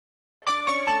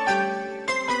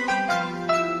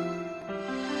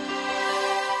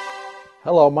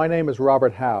Hello, my name is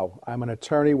Robert Howe. I'm an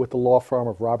attorney with the law firm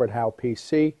of Robert Howe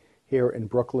PC here in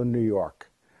Brooklyn, New York.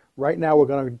 Right now we're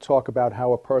going to talk about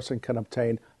how a person can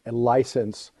obtain a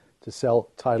license to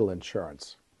sell title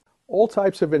insurance. All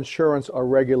types of insurance are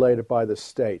regulated by the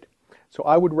state, so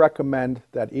I would recommend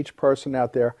that each person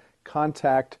out there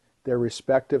contact their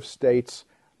respective state's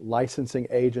licensing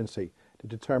agency to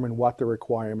determine what the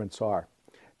requirements are.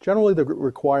 Generally, the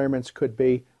requirements could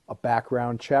be a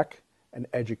background check, an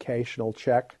educational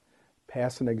check,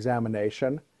 pass an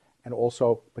examination, and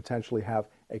also potentially have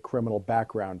a criminal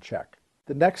background check.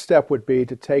 The next step would be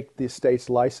to take the state's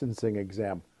licensing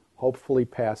exam, hopefully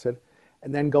pass it,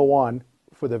 and then go on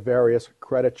for the various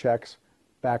credit checks,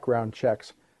 background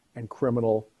checks, and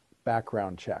criminal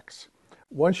background checks.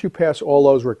 Once you pass all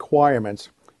those requirements,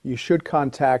 you should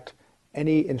contact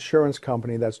any insurance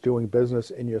company that's doing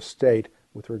business in your state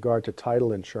with regard to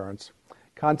title insurance.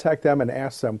 Contact them and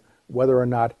ask them whether or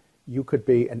not you could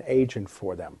be an agent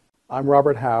for them. I'm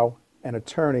Robert Howe, an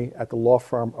attorney at the law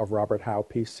firm of Robert Howe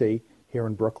PC here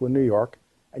in Brooklyn, New York,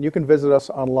 and you can visit us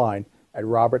online at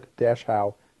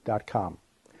robert-howe.com.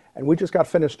 And we just got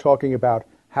finished talking about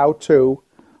how to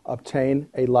obtain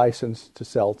a license to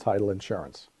sell title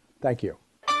insurance. Thank you.